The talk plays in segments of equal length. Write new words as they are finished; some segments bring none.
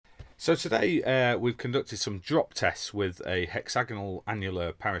So today we've conducted some drop tests with a hexagonal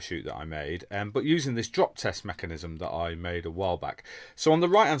annular parachute that I made, but using this drop test mechanism that I made a while back. So on the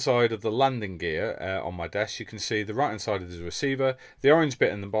right hand side of the landing gear on my desk, you can see the right hand side is the receiver, the orange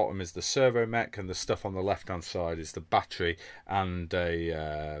bit in the bottom is the servo mech, and the stuff on the left hand side is the battery and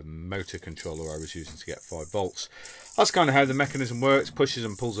a motor controller I was using to get 5 volts. That's kind of how the mechanism works, pushes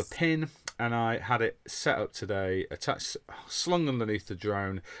and pulls a pin. And I had it set up today, attached, slung underneath the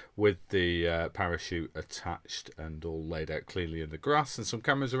drone with the parachute attached and all laid out cleanly in the grass, and some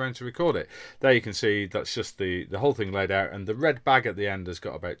cameras around to record it. There you can see that's just the whole thing laid out, and the red bag at the end has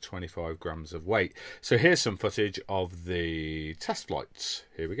got about 25 grams of weight. So here's some footage of the test flights.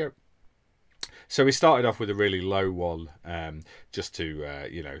 Here we go. So we started off with a really low one, just to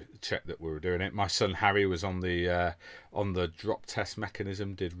check that we were doing it. My son Harry was on the drop test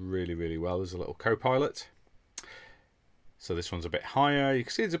mechanism, did really well as a little co-pilot. So this one's a bit higher. You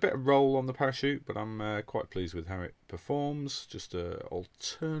can see there's a bit of roll on the parachute, but I'm quite pleased with how it performs. Just an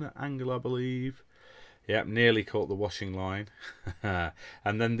alternate angle, I believe. Yep, nearly caught the washing line.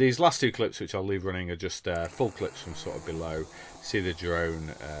 And then these last 2 clips, which I'll leave running, are just full clips from sort of below. See the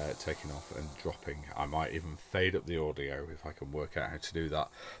drone taking off and dropping. I might even fade up the audio if I can work out how to do that.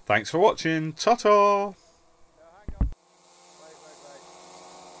 Thanks for watching. Ta-ta!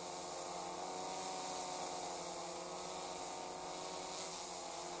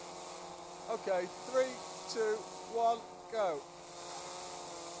 Okay, 3, 2, 1, go.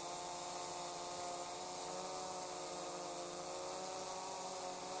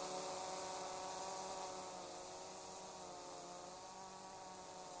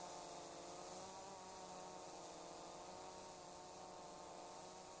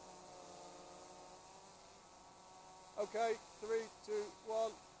 Okay, 3, 2,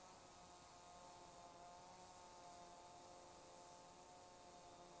 1.